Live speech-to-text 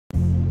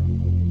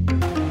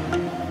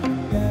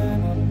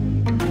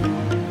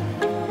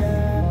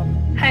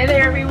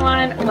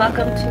everyone,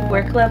 welcome to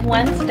Work Love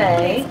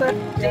Wednesday.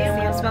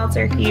 Samm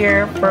Smeltzer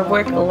here for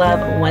Work Love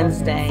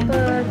Wednesday.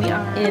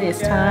 It is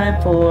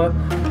time for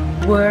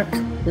Work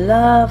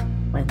Love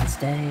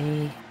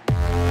Wednesday.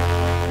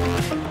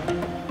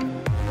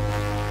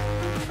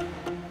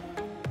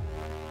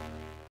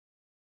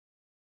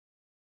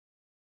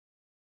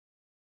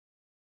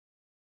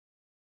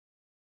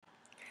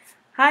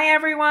 Hi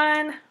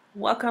everyone,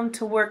 welcome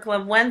to Work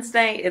Love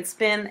Wednesday. It's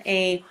been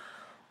a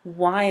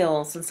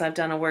while since I've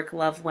done a Work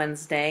Love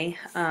Wednesday.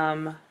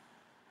 I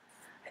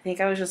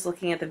think I was just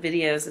looking at the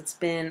videos. It's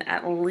been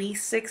at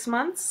least 6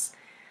 months.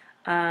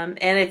 And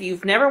if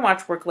you've never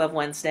watched Work Love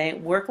Wednesday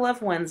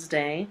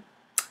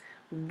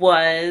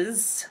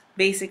was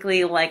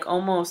basically like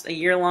almost a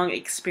year-long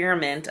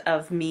experiment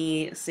of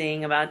me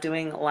seeing about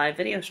doing live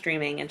video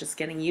streaming and just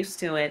getting used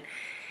to it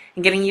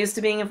and getting used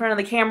to being in front of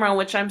the camera,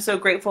 which I'm so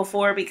grateful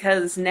for,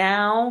 because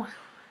now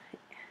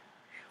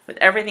with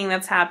everything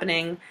that's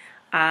happening,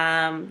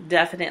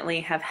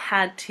 definitely have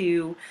had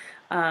to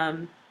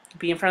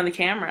be in front of the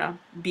camera,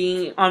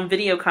 being on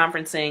video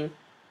conferencing.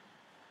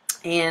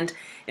 And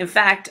in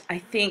fact, I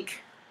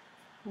think,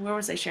 where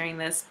was I sharing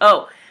this?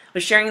 Oh, I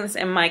was sharing this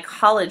in my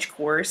college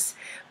course,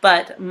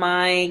 but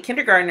my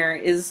kindergartner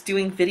is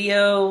doing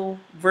video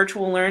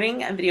virtual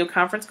learning and video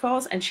conference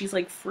calls, and she's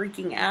like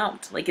freaking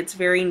out. Like, it's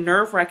very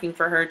nerve-wracking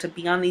for her to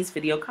be on these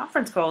video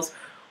conference calls,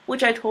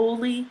 which I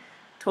totally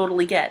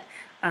get.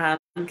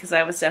 Because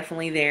I was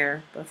definitely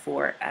there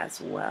before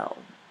as well.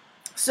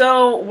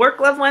 So Work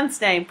Love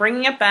Wednesday,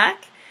 bringing it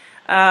back.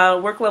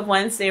 Work Love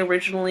Wednesday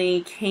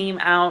originally came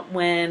out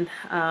when,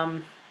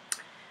 I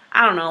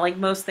don't know, like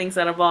most things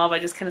that evolve, I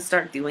just kind of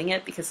start doing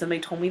it because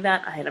somebody told me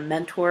that. I had a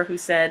mentor who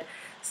said,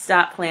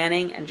 stop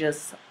planning and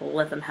just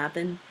let them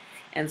happen.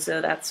 And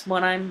so that's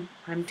what I'm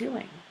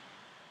doing.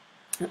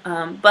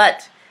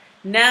 But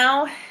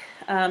now,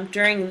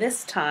 during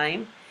this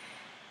time,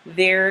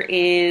 there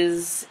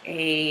is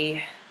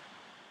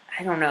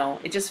I don't know,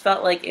 it just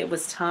felt like it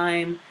was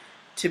time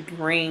to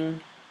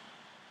bring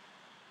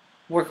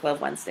Work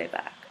Love Wednesday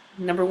back.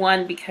 Number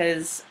one,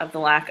 because of the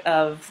lack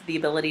of the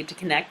ability to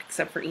connect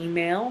except for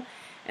email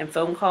and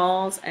phone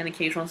calls and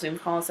occasional Zoom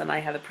calls that I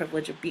have the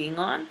privilege of being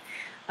on.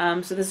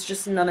 So this is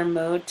just another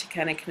mode to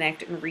kind of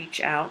connect and reach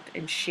out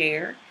and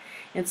share.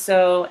 And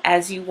so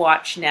as you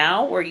watch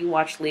now or you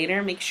watch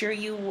later, make sure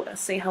you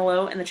say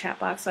hello in the chat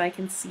box so I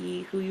can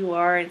see who you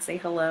are and say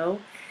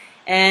hello.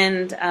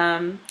 And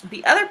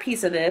the other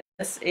piece of this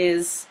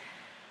is,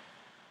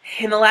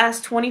 in the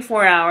last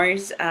 24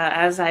 hours,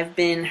 as I've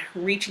been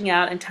reaching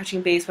out and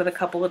touching base with a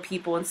couple of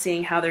people and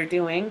seeing how they're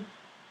doing,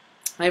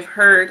 I've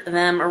heard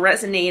them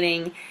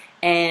resonating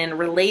and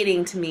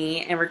relating to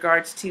me in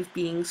regards to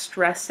being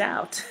stressed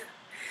out.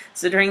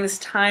 So during this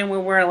time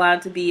where we're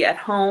allowed to be at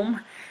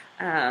home,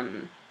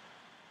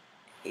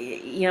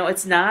 you know,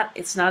 it's not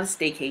a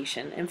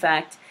staycation. In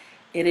fact,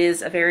 it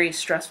is a very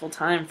stressful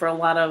time for a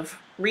lot of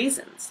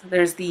reasons.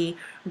 There's the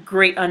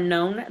great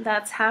unknown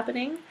that's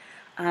happening,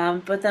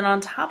 but then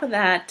on top of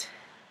that,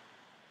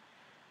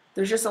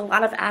 there's just a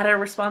lot of added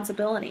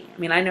responsibility. I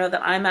mean, I know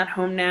that I'm at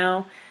home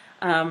now,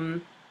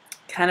 kind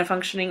of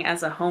functioning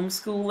as a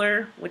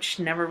homeschooler, which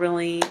never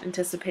really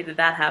anticipated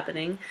that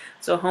happening.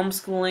 So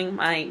homeschooling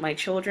my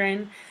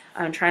children,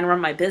 I'm trying to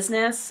run my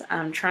business,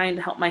 I'm trying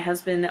to help my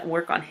husband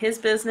work on his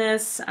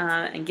business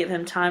and give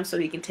him time so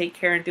he can take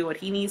care and do what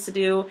he needs to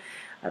do.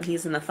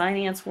 He's in the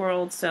finance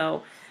world,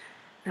 so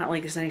not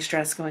like there's any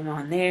stress going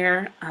on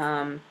there.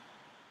 And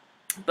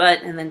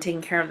then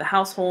taking care of the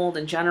household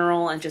in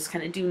general and just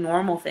kind of do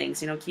normal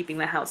things, you know, keeping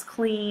the house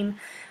clean.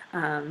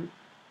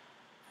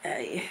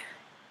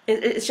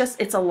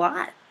 It's a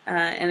lot,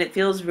 and it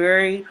feels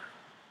very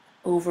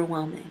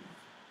overwhelming.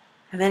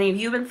 Have any of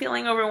you been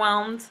feeling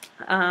overwhelmed?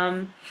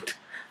 I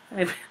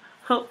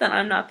hope that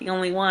I'm not the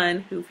only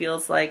one who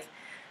feels like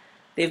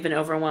they've been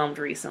overwhelmed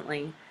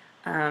recently.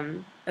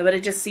 But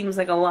it just seems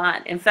like a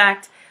lot. In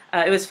fact,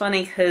 it was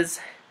funny because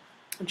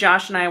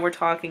Josh and I were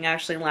talking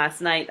actually last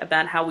night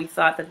about how we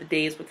thought that the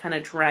days would kind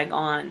of drag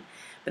on.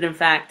 But in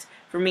fact,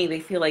 for me, they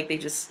feel like they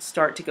just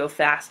start to go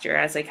faster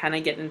as I kind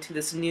of get into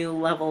this new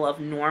level of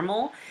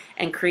normal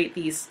and create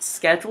these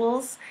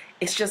schedules.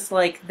 It's just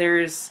like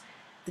the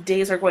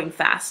days are going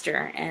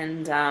faster,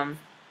 and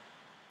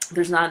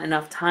there's not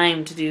enough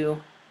time to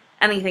do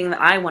anything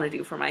that I want to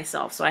do for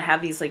myself. So I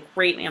have these like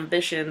great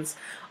ambitions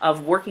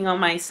of working on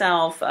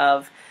myself,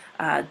 of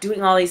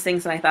doing all these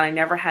things that I thought I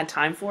never had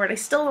time for, and I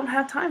still don't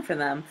have time for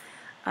them.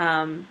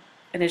 And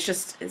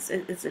it's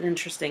an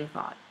interesting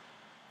thought.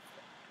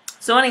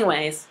 So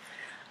anyways,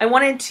 I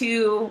wanted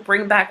to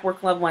bring back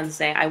Work Love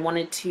Wednesday. I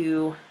wanted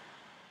to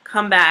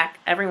come back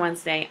every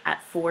Wednesday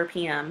at 4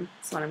 p.m.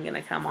 That's when I'm going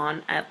to come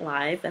on at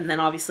live, and then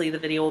obviously the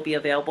video will be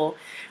available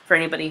for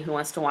anybody who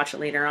wants to watch it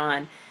later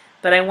on.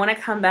 But I want to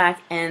come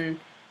back and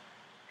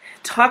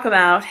talk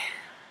about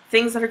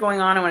things that are going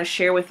on. I want to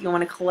share with you. I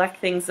want to collect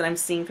things that I'm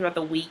seeing throughout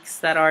the weeks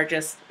that are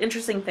just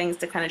interesting things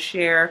to kind of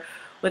share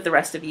with the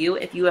rest of you.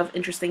 If you have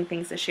interesting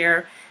things to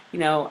share, you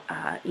know,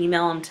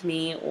 email them to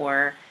me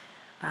or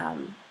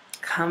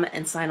come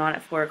and sign on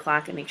at 4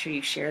 o'clock and make sure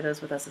you share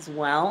those with us as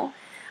well.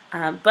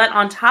 But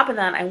on top of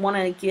that, I want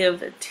to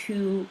give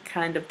 2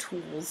 kind of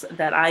tools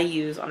that I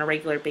use on a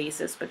regular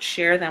basis, but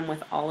share them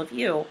with all of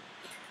you.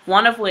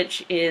 One of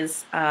which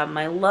is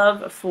my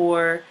love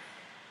for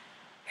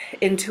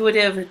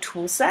intuitive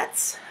tool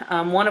sets.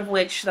 One of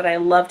which that I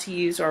love to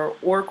use are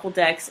oracle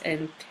decks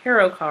and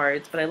tarot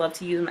cards, but I love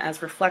to use them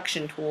as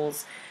reflection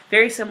tools,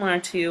 very similar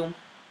to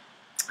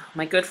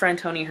my good friend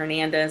Tony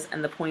Hernandez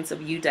and the Points of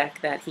View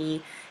deck that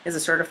he is a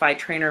certified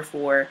trainer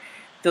for.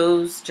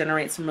 Those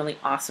generate some really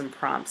awesome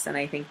prompts, and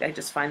I think I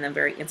just find them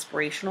very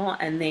inspirational,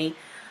 and they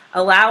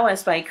allow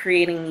us, by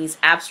creating these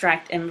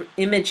abstract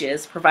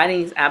images,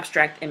 providing these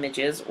abstract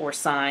images or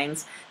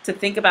signs, to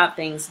think about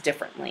things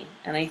differently.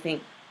 And I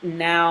think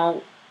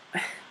now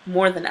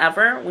more than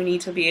ever we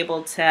need to be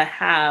able to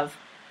have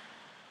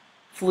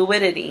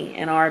fluidity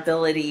in our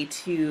ability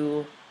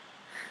to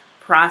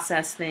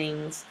process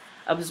things,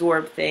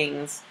 absorb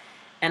things,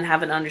 and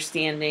have an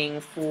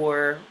understanding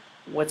for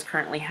what's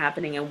currently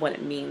happening and what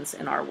it means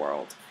in our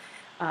world.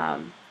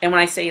 And when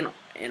I say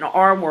in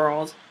our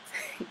world,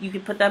 you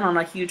can put that on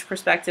a huge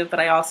perspective, but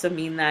I also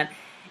mean that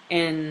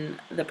in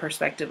the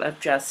perspective of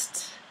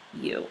just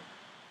you.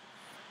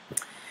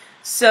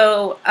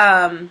 So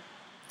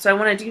I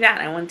want to do that.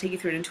 I want to take you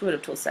through an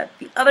intuitive tool set.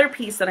 The other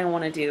piece that I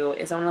want to do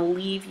is I want to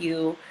leave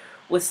you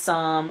with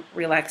some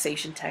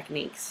relaxation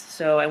techniques.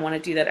 So I want to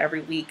do that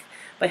every week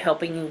by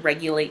helping you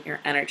regulate your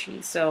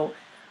energy. So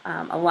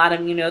a lot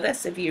of you know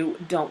this. If you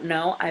don't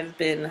know, I've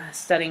been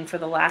studying for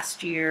the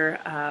last year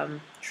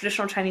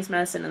traditional Chinese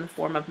medicine in the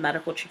form of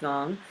medical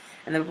Qigong.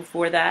 And then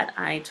before that,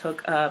 I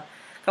took a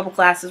couple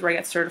classes where I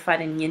got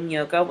certified in Yin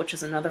Yoga, which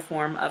is another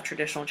form of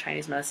traditional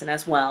Chinese medicine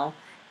as well,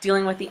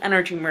 dealing with the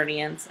energy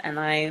meridians. And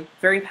I'm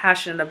very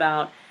passionate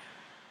about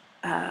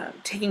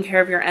taking care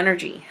of your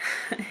energy,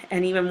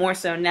 and even more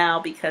so now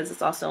because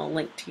it's also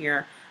linked to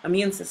your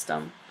immune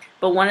system.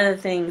 But one of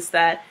the things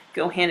that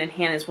go hand in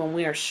hand is when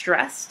we are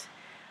stressed,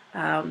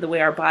 the way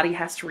our body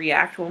has to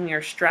react when we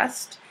are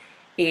stressed,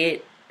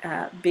 it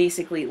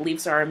basically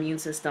leaves our immune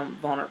system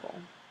vulnerable.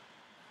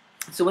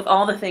 So with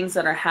all the things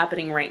that are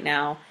happening right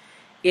now,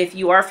 if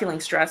you are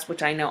feeling stressed,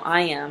 which I know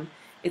I am,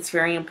 it's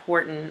very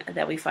important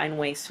that we find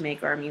ways to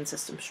make our immune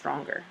system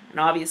stronger. And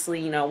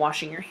obviously, you know,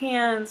 washing your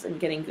hands and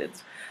getting good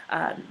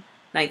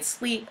night's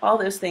sleep, all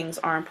those things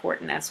are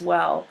important as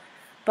well.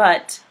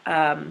 But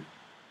there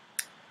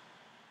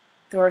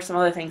are some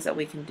other things that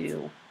we can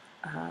do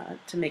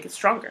to make it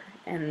stronger,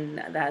 and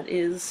that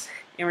is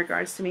in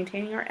regards to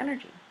maintaining our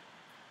energy.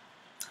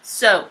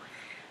 So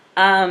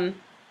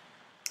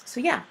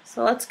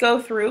so let's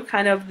go through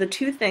kind of the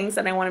 2 things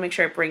that I want to make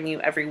sure I bring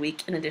you every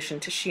week, in addition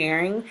to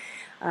sharing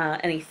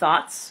any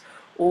thoughts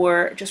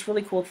or just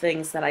really cool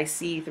things that I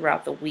see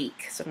throughout the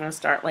week. So I'm going to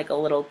start like a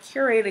little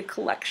curated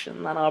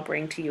collection that I'll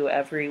bring to you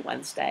every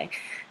Wednesday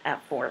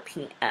at 4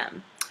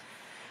 p.m.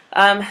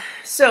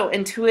 So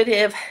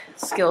intuitive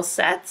skill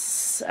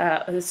sets,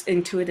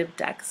 intuitive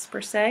decks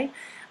per se.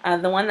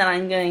 The one that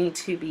I'm going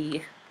to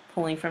be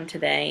pulling from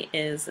today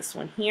is this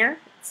one here.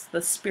 It's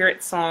the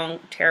Spirit Song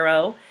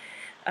Tarot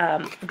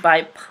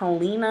by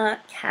Paulina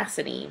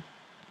Cassidy.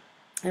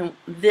 And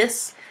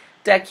this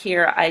deck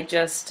here, I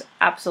just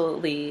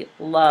absolutely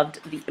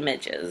loved the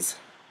images.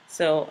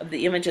 So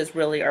the images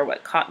really are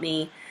what caught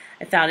me.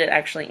 I found it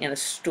actually in a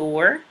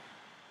store,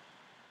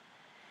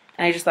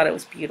 and I just thought it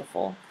was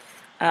beautiful.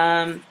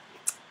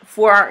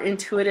 For our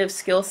intuitive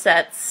skill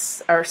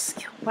sets, our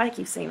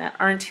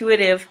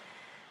intuitive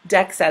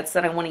deck sets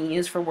that I want to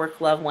use for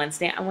Work Love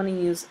Wednesday,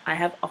 I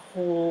have a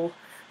whole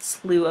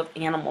slew of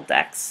animal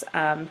decks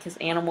because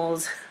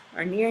animals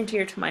are near and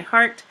dear to my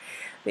heart.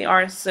 They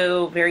are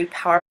so very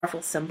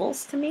powerful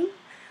symbols to me.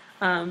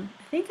 I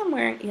think I'm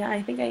wearing, yeah,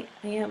 I think I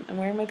am. I'm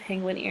wearing my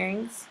penguin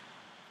earrings.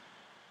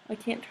 I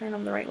can't turn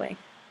them the right way.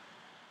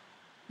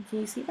 Can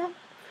you see that?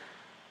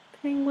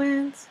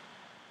 Penguins.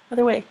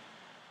 Other way.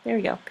 There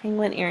we go.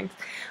 Penguin earrings.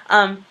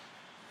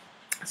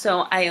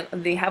 So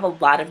they have a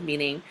lot of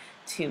meaning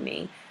to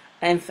me.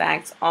 In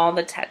fact, all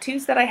the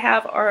tattoos that I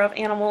have are of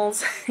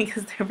animals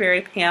because they're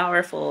very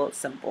powerful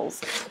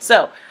symbols.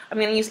 So I'm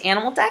going to use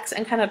animal decks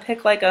and kind of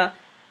pick like a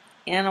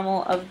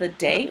animal of the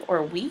day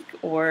or week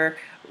or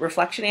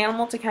reflection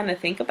animal to kind of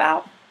think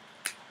about.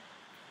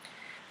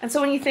 And so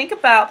when you think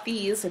about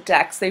these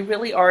decks, they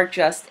really are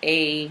just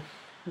a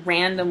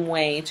random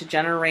way to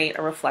generate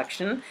a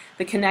reflection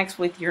that connects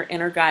with your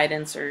inner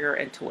guidance or your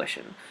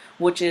intuition,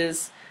 which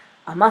is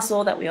a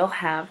muscle that we all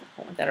have,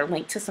 that are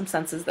linked to some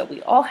senses that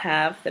we all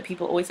have, that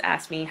people always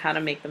ask me how to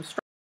make them strong.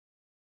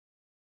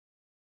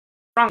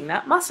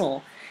 That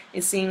muscle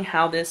is seeing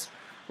how this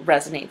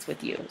resonates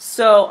with you.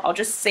 So I'll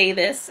just say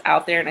this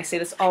out there, and I say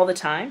this all the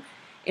time.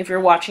 If you're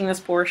watching this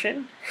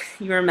portion,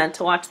 you are meant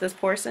to watch this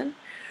portion.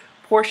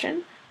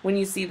 When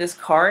you see this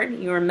card,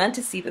 you are meant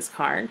to see this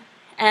card.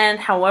 And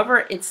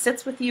however it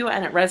sits with you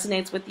and it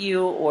resonates with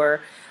you,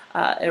 or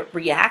it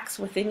reacts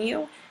within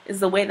you, is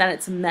the way that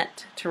it's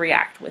meant to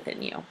react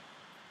within you.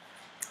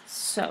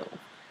 So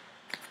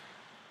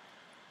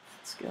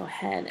let's go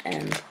ahead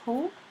and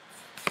pull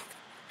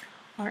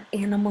our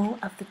animal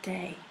of the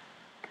day.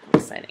 How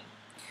exciting.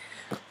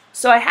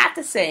 So I have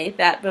to say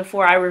that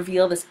before I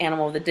reveal this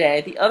animal of the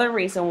day, the other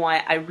reason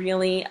why I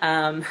really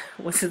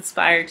was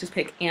inspired to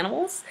pick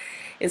animals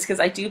is because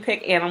I do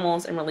pick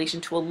animals in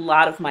relation to a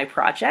lot of my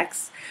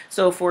projects.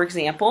 So for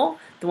example,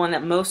 the one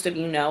that most of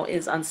you know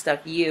is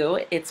Unstuck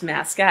You. Its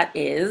mascot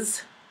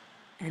is,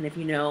 and if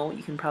you know,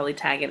 you can probably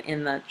tag it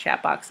in the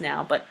chat box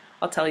now, but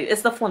I'll tell you,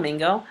 it's the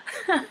flamingo.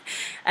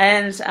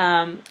 And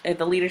at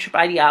the Leadership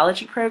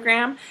Ideology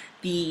program,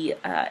 the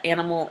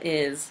animal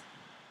is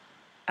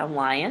a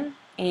lion.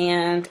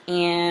 And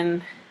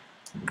in,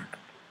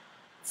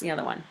 what's the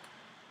other one?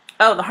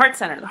 Oh, the HRart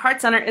Center. The HRart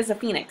Center is a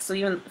phoenix, so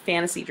even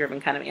fantasy-driven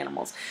kind of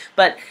animals,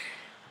 but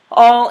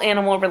all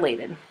animal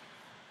related.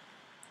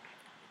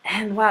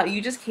 And wow,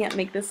 you just can't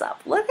make this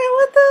up. Look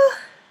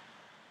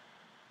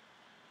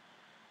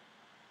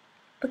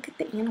at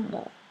the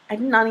animal. I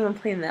did not even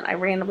plan that. I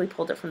randomly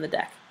pulled it from the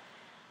deck.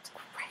 It's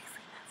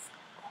craziness.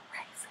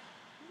 Crazy.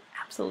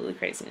 Absolutely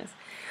craziness.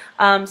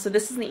 So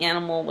this is the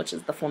animal, which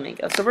is the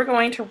flamingo. So we're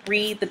going to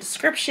read the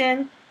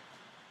description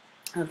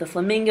of the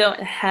flamingo.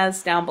 It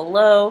has down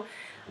below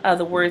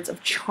the words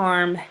of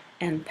charm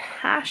and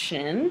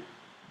passion.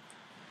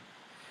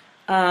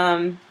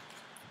 Let's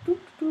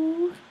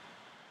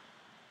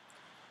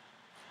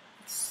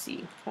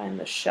see, find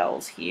the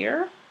shells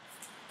here.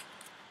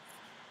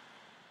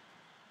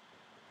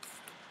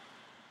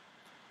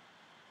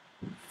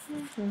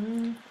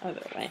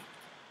 Other way.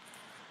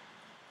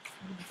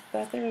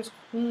 Feathers,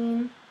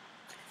 queen.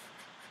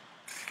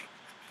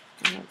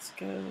 Let's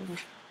go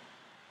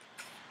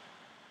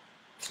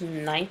to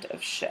Knight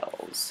of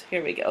Shells.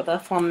 Here we go, the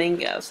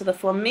flamingo. So the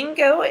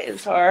flamingo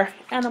is our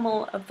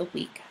animal of the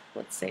week.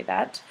 Let's say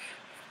that.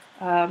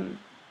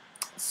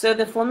 So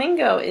the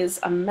flamingo is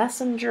a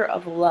messenger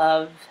of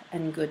love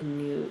and good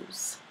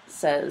news,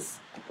 says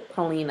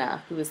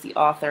Paulina, who is the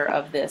author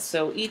of this.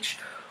 So each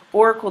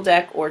oracle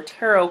deck or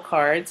tarot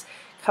cards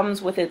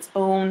comes with its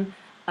own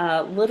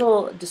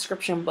little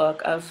description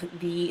book of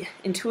the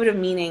intuitive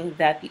meaning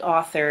that the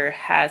author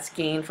has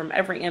gained from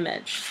every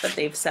image that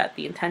they've set,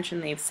 the intention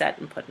they've set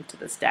and put into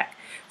this deck.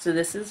 So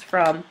this is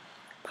from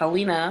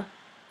Paulina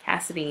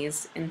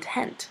Cassidy's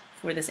intent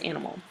for this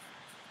animal.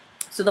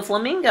 So the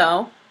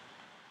flamingo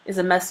is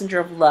a messenger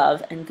of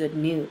love and good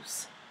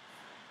news.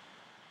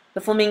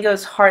 The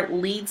flamingo's heart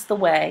leads the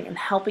way in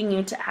helping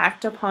you to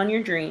act upon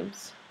your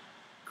dreams,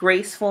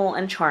 graceful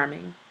and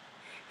charming.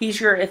 He's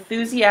your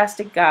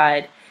enthusiastic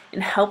guide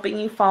in helping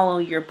you follow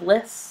your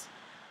bliss,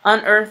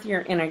 unearth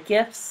your inner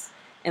gifts,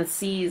 and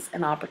seize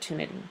an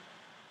opportunity.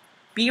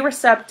 Be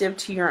receptive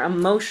to your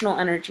emotional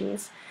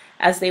energies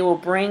as they will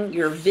bring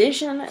your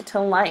vision to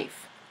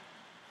life.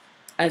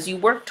 As you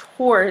work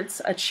towards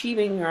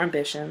achieving your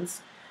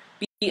ambitions,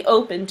 be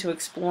open to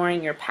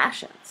exploring your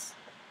passions.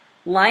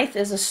 Life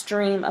is a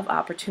stream of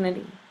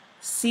opportunity.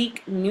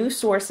 Seek new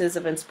sources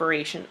of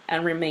inspiration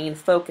and remain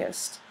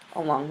focused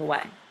along the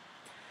way.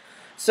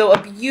 So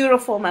a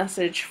beautiful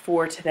message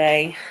for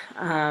today,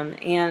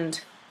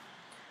 and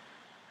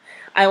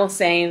I will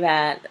say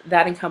that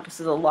that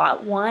encompasses a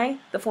lot why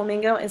the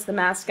flamingo is the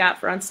mascot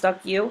for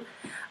Unstuck You.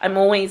 I'm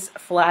always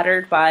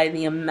flattered by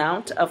the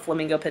amount of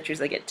flamingo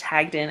pictures I get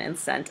tagged in and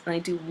sent, and I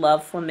do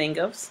love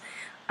flamingos.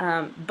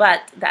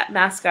 But that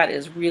mascot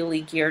is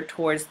really geared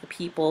towards the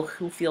people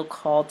who feel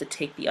called to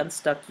take the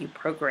Unstuck You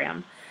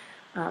program.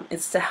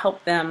 It's to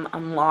help them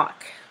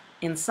unlock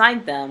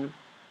inside them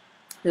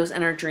those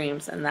inner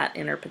dreams and that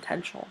inner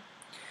potential.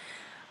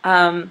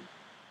 But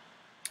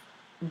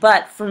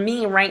for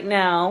me right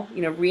now,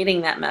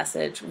 reading that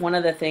message, one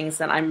of the things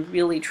that I'm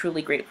really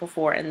truly grateful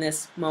for in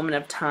this moment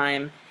of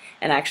time,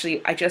 and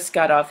actually I just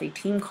got off a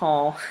team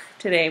call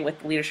today with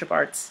the Leadership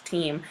Arts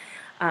team,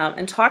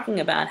 and talking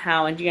about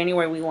how in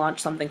January we launched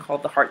something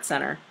called the HRart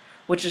Center,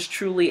 which is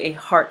truly a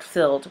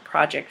heart-filled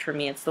project for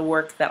me. It's the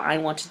work that I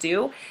want to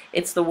do.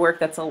 It's the work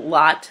that's a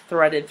lot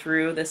threaded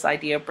through this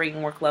idea of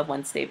bringing Work Love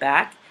Wednesday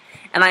back.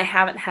 And I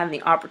haven't had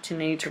the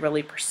opportunity to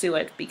really pursue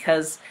it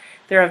because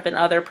there have been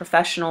other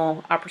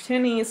professional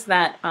opportunities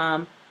that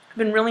have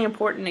been really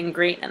important and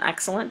great and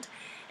excellent.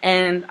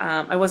 And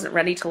I wasn't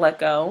ready to let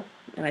go.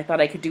 And I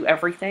thought I could do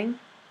everything.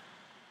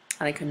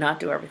 And I could not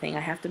do everything.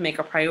 I have to make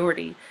a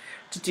priority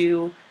to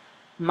do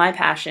my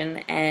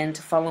passion and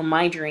to follow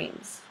my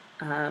dreams.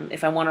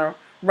 If I want to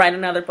write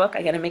another book,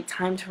 I got to make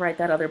time to write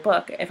that other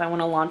book. If I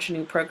want to launch a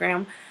new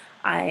program,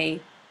 I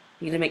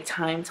need to make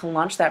time to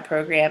launch that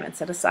program and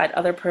set aside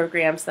other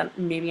programs that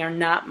maybe are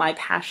not my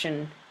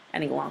passion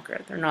any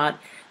longer. They're not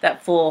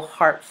that full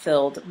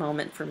heart-filled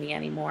moment for me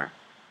anymore.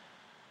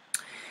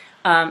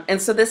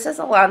 And so this has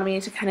allowed me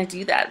to kind of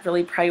do that,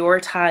 really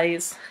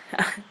prioritize,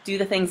 do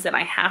the things that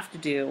I have to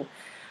do,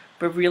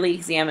 but really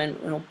examine,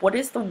 what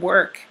is the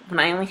work when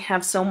I only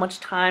have so much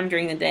time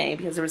during the day,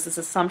 because there was this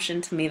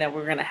assumption to me that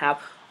we're going to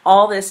have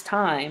all this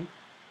time.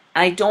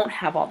 I don't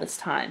have all this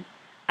time.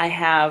 I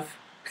have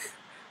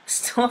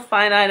still a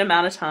finite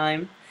amount of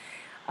time,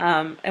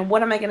 and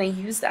what am I going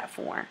to use that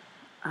for?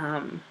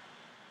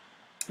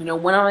 You know,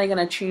 when am I going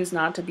to choose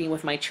not to be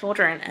with my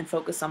children and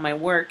focus on my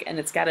work? And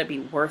it's got to be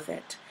worth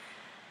it.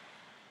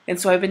 And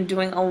so I've been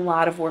doing a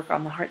lot of work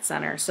on the Heart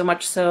Center, so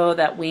much so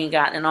that we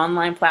got an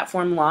online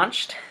platform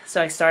launched.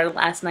 So I started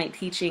last night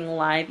teaching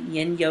live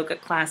yin yoga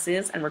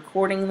classes and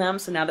recording them.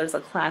 So now there's a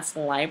class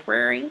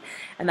library,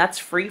 and that's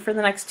free for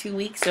the next 2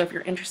 weeks. So if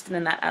you're interested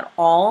in that at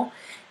all,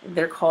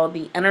 they're called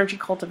the energy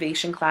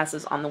cultivation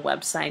classes on the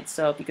website.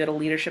 So if you go to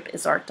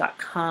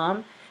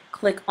leadershipisart.com,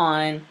 click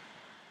on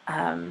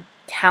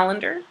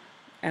calendar,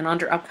 and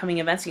under upcoming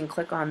events, you can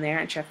click on there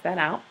and check that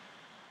out.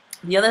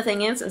 The other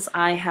thing is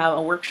I have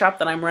a workshop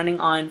that I'm running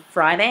on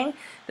Friday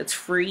that's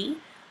free,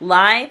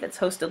 live. It's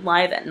hosted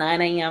live at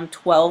 9 a.m.,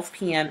 12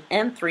 p.m.,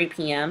 and 3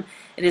 p.m.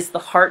 It is the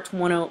Heart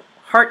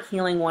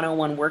Healing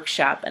 101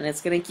 workshop, and it's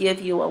going to give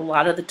you a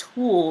lot of the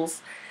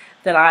tools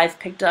that I've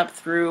picked up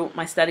through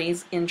my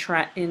studies in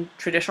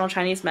traditional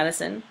Chinese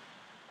medicine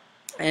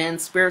and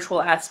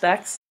spiritual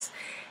aspects,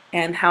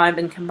 and how I've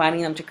been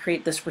combining them to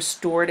create this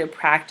restorative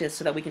practice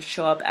so that we can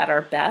show up at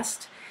our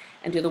best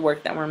and do the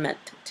work that we're meant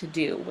to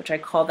do, which I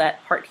call that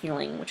heart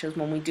healing, which is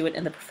when we do it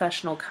in the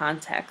professional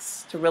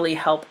context to really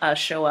help us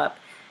show up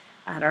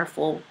at our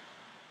full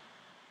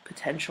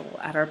potential,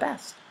 at our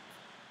best.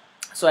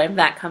 So I have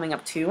that coming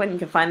up too, and you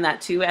can find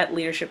that too at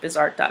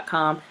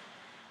leadershipisart.com.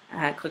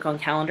 Click on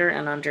calendar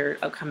and under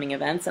upcoming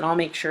events, and I'll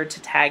make sure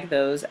to tag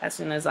those as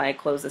soon as I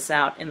close this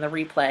out in the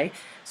replay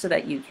so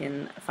that you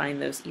can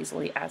find those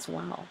easily as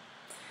well.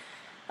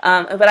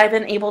 But I've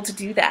been able to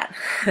do that.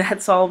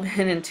 That's all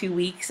been in 2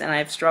 weeks, and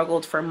I've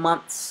struggled for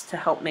months to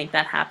help make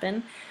that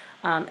happen.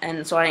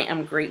 And so I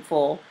am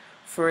grateful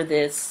for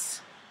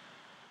this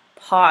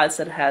pause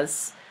that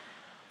has,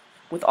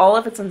 with all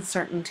of its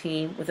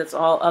uncertainty, with its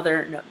all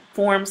other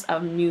forms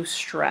of new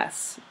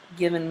stress,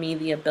 given me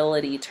the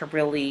ability to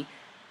really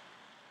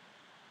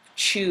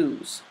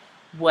choose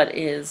what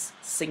is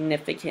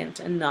significant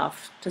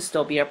enough to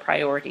still be a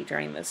priority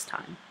during this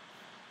time.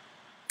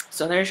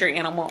 So there's your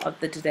animal of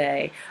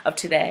today.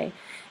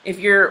 If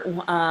you're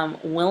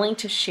willing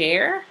to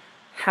share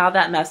how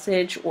that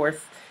message or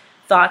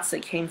thoughts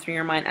that came through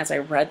your mind as I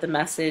read the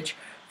message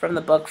from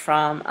the book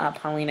from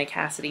Paulina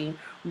Cassidy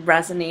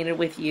resonated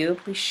with you,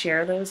 please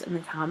share those in the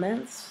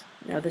comments.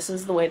 You know, this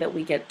is the way that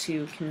we get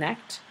to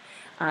connect.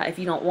 If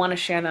you don't want to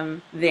share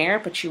them there,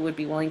 but you would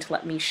be willing to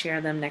let me share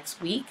them next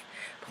week,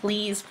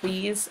 please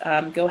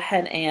go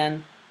ahead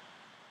and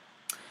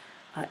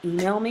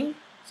email me.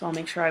 So I'll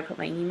make sure I put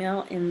my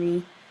email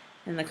in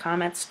the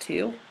comments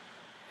too.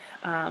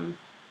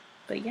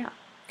 But yeah.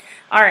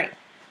 All right.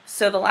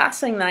 So the last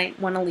thing that I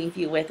want to leave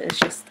you with is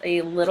just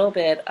a little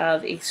bit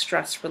of a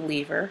stress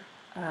reliever.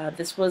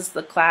 This was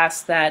the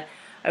class that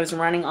I was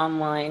running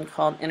online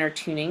called Inner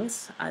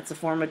Tunings. It's a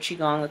form of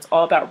Qigong that's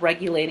all about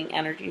regulating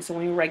energy. So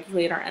when we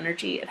regulate our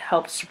energy, it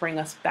helps to bring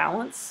us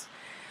balance.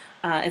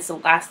 It's the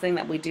last thing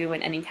that we do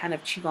in any kind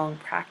of Qigong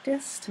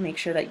practice to make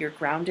sure that you're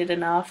grounded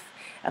enough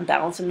and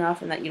balanced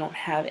enough and that you don't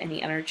have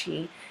any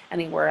energy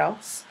anywhere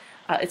else.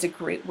 It's a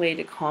great way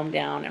to calm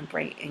down and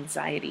bring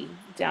anxiety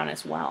down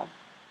as well.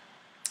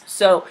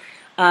 So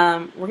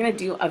we're going to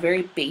do a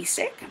very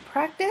basic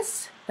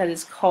practice that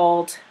is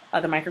called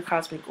the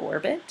microcosmic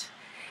orbit.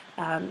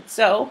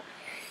 So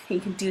you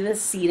can do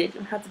this seated.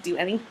 You don't have to do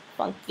any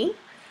funky.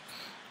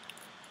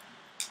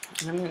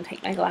 And I'm going to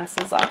take my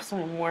glasses off so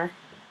I'm more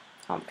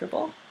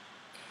comfortable.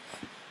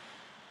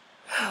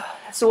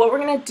 So what we're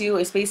going to do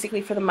is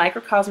basically for the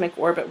microcosmic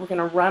orbit, we're going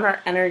to run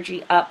our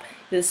energy up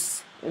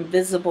this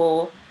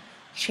invisible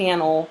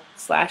channel /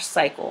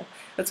 cycle.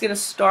 It's going to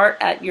start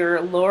at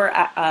your lower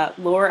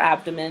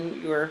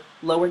abdomen. Your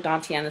lower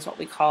dantian is what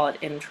we call it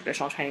in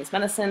traditional Chinese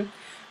medicine,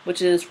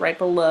 which is right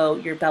below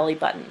your belly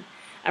button.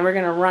 And we're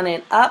going to run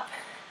it up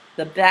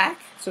the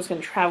back, so it's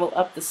going to travel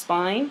up the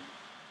spine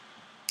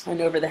and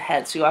over the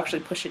head. So you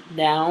actually push it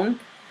down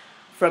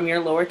from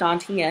your lower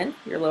dantian,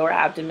 your lower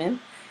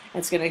abdomen.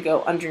 It's going to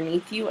go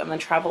underneath you and then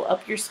travel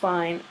up your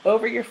spine,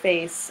 over your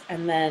face,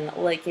 and then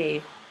like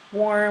a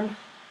warm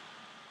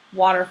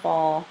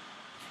waterfall,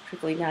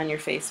 trickling down your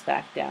face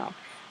back down.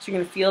 So you're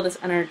going to feel this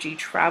energy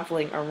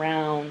traveling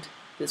around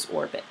this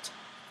orbit.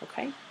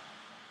 Okay?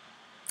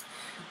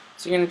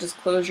 So you're going to just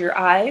close your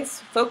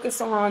eyes, focus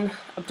on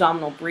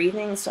abdominal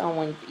breathing. So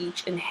when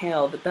each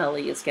inhale, the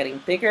belly is getting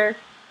bigger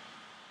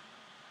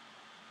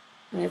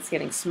and it's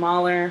getting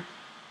smaller,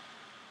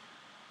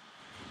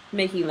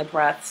 making the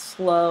breath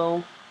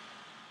slow,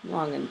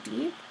 long, and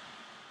deep.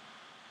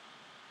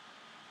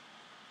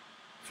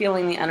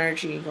 Feeling the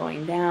energy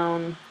going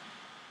down,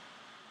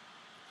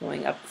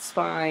 going up the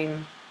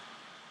spine,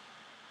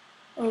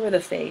 over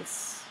the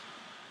face,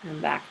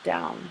 and back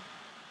down.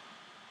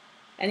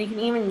 And you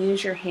can even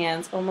use your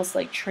hands almost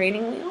like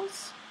training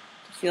wheels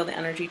to feel the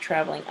energy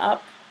traveling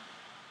up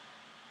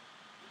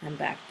and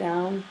back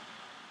down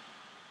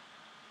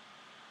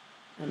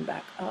and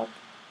back up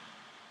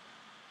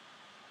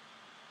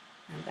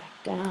and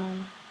back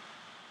down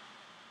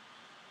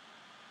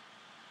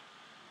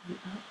and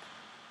up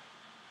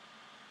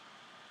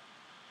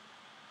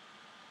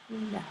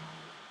and down.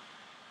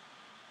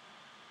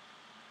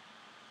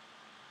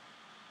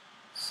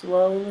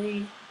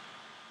 slowly.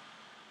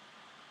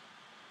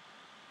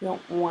 You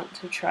don't want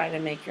to try to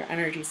make your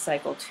energy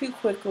cycle too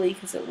quickly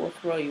because it will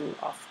throw you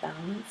off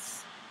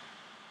balance.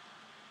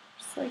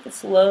 Just like a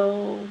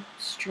slow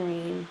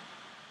stream.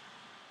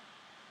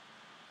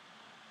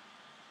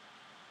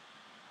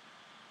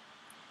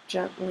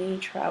 Gently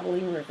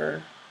traveling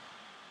river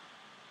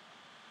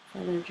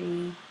of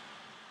energy.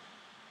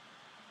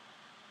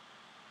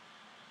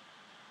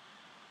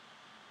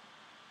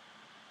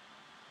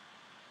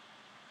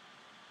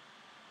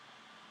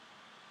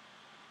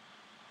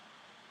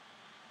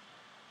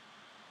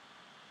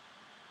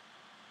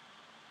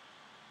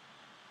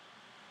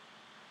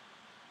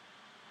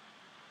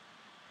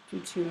 Do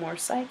 2 more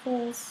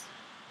cycles.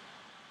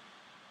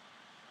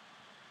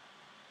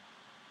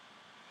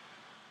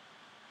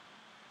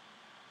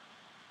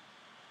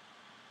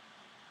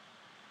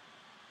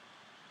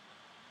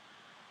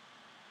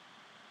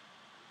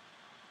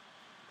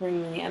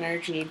 Bring the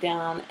energy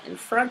down in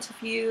front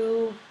of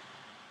you,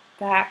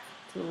 back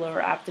to the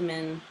lower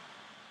abdomen,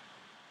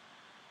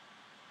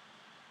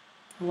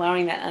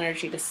 allowing that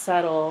energy to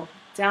settle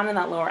down in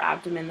that lower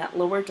abdomen, that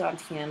lower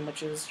dantian,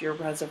 which is your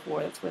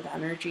reservoir. That's where the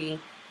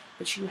energy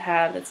that you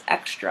have that's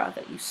extra,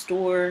 that you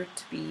store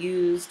to be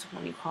used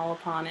when you call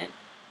upon it.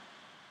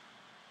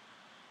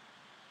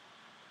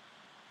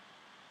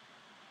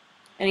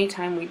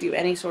 Anytime we do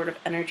any sort of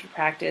energy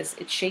practice,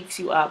 it shakes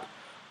you up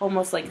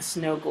almost like a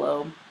snow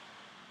globe.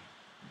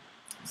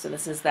 So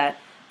this is that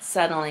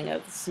settling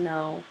of the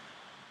snow.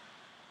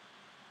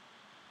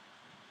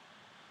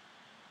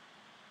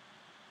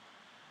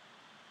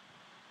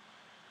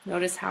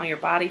 Notice how your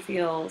body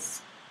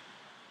feels.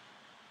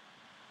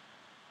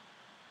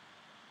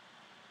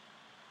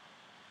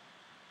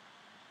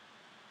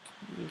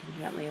 You can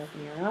gently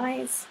open your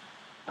eyes.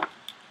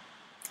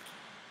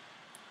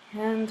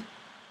 And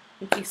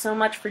thank you so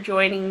much for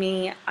joining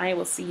me. I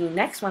will see you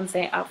next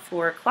Wednesday at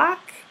 4 o'clock.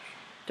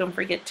 Don't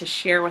forget to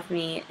share with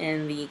me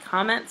in the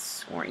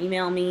comments or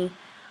email me.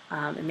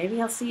 And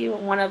maybe I'll see you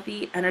in one of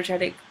the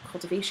energetic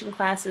cultivation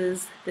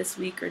classes this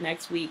week or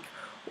next week,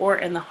 or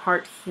in the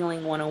Heart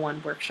Healing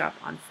 101 workshop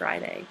on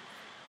Friday.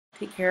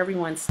 Take care,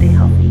 everyone. Stay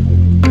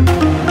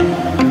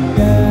healthy.